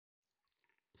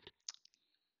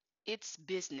It's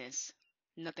business,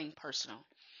 nothing personal.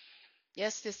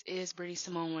 Yes, this is Brittany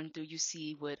Simone one through you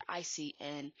see what I see,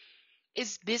 and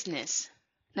it's business,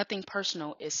 nothing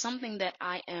personal is something that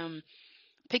I am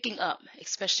picking up,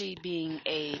 especially being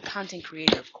a content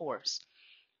creator, of course.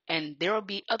 And there will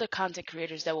be other content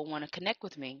creators that will want to connect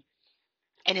with me,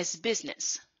 and it's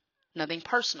business, nothing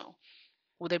personal.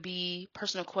 Will there be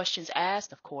personal questions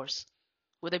asked? Of course.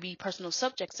 Will there be personal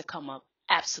subjects that come up?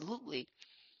 Absolutely.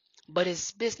 But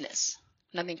it's business,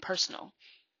 nothing personal.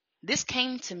 This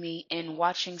came to me in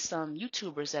watching some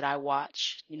YouTubers that I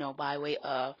watch, by way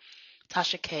of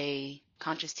Tasha K,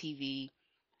 Conscious TV,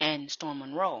 and Storm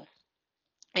Monroe,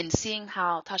 and seeing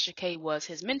how Tasha K was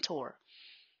his mentor,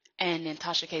 and then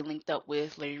Tasha K linked up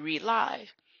with Larry Reid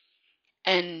Live,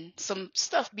 and some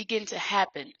stuff began to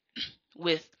happen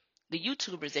with the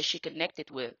YouTubers that she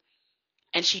connected with,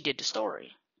 and she did the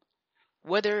story.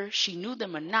 Whether she knew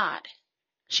them or not,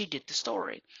 she did the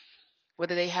story.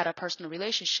 Whether they had a personal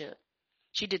relationship,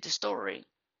 she did the story.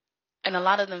 And a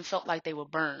lot of them felt like they were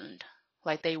burned,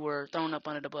 like they were thrown up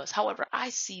under the bus. However, I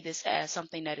see this as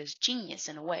something that is genius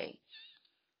in a way,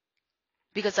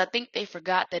 because I think they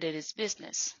forgot that it is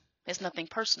business. It's nothing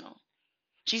personal.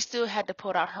 She still had to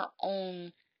put out her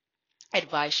own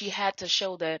advice. She had to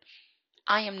show that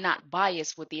I am not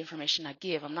biased with the information I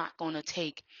give. I'm not going to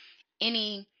take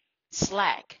any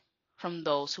slack from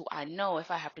those who I know. If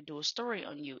I have to do a story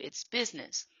on you, it's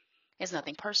business. It's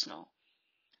nothing personal.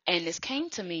 And this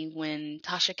came to me when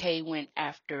Tasha K went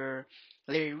after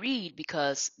Larry Reid,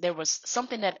 because there was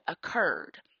something that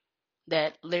occurred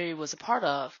that Larry was a part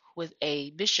of with a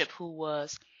bishop who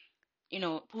was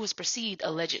perceived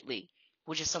allegedly,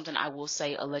 which is something I will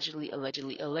say allegedly,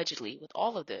 allegedly, allegedly with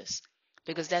all of this,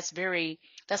 because that's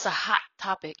a hot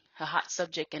topic, a hot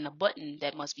subject, and a button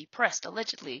that must be pressed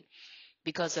allegedly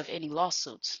because of any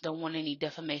lawsuits. Don't want any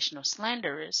defamation or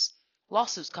slanderous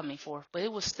lawsuits coming forth, but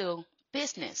it was still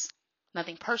business,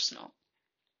 nothing personal.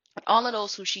 But all of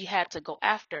those who she had to go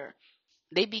after,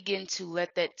 they begin to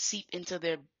let that seep into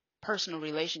their personal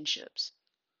relationships.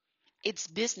 It's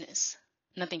business,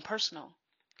 nothing personal.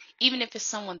 Even if it's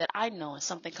someone that I know and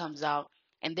something comes out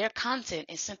and their content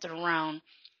is centered around,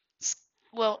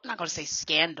 well, I'm not going to say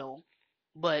scandal,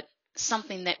 but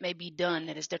something that may be done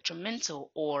that is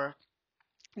detrimental or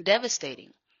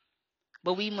devastating.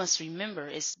 But we must remember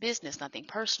it's business, nothing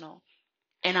personal.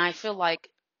 And I feel like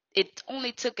it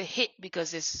only took a hit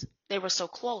because they were so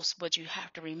close, but you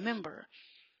have to remember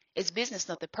it's business,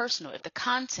 nothing personal. If the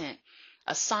content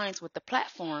assigns with the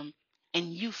platform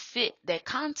and you fit that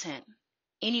content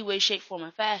any way, shape, form,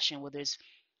 and fashion, whether it's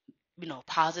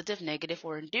positive, negative,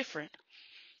 or indifferent,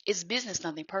 it's business,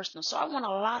 nothing personal. So I want a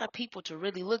lot of people to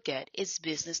really look at it's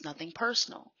business, nothing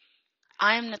personal.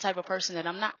 I am the type of person that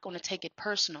I'm not going to take it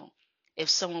personal if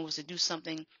someone was to do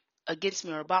something against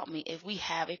me or about me if we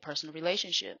have a personal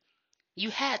relationship. You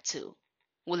had to.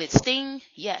 Will it sting?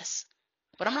 Yes.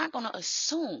 But I'm not going to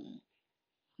assume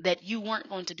that you weren't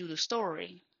going to do the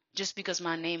story just because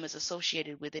my name is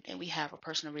associated with it and we have a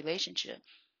personal relationship.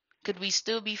 Could we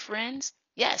still be friends?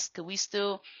 Yes. Could we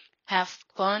still have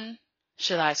fun?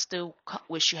 Should I still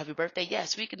wish you happy birthday?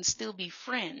 Yes, we can still be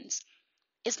friends.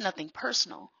 It's nothing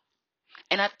personal.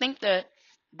 And I think that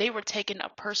they were taking a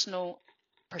personal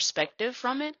perspective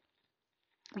from it,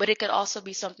 but it could also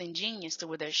be something genius to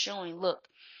where they're showing, look,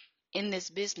 in this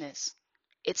business,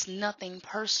 it's nothing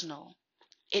personal.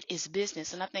 It is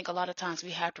business. And I think a lot of times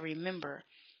we have to remember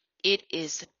it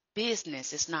is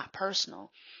business. It's not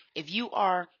personal. If you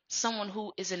are someone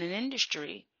who is in an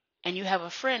industry and you have a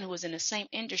friend who is in the same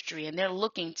industry and they're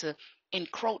looking to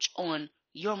encroach on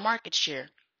your market share,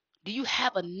 do you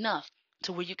have enough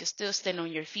to where you can still stand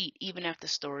on your feet even after the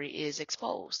story is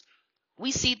exposed?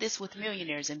 We see this with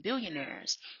millionaires and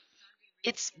billionaires.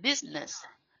 It's business,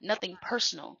 nothing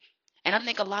personal. And I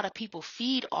think a lot of people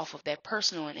feed off of that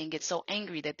personal and get so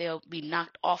angry that they'll be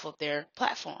knocked off of their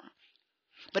platform.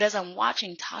 But as I'm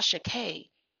watching Tasha K,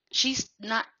 she's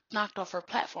not knocked off her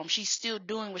platform. She's still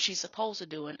doing what she's supposed to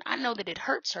do. And I know that it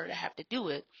hurts her to have to do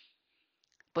it,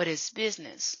 but it's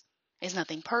business. It's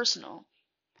nothing personal.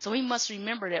 So we must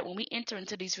remember that when we enter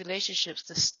into these relationships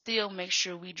to still make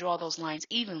sure we draw those lines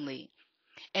evenly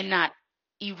and not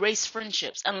erase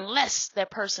friendships unless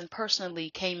that person personally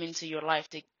came into your life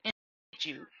to invite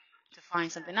you to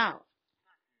find something out.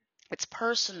 It's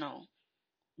personal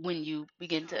when you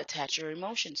begin to attach your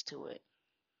emotions to it.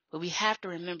 But we have to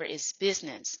remember it's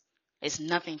business. It's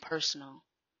nothing personal.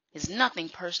 It's nothing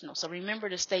personal. So remember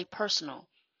to stay personal.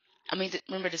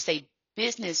 Remember to stay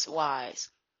business wise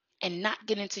and not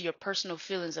get into your personal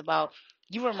feelings about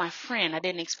you are my friend. I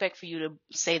didn't expect for you to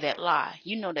say that lie.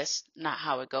 You know that's not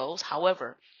how it goes.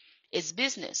 However,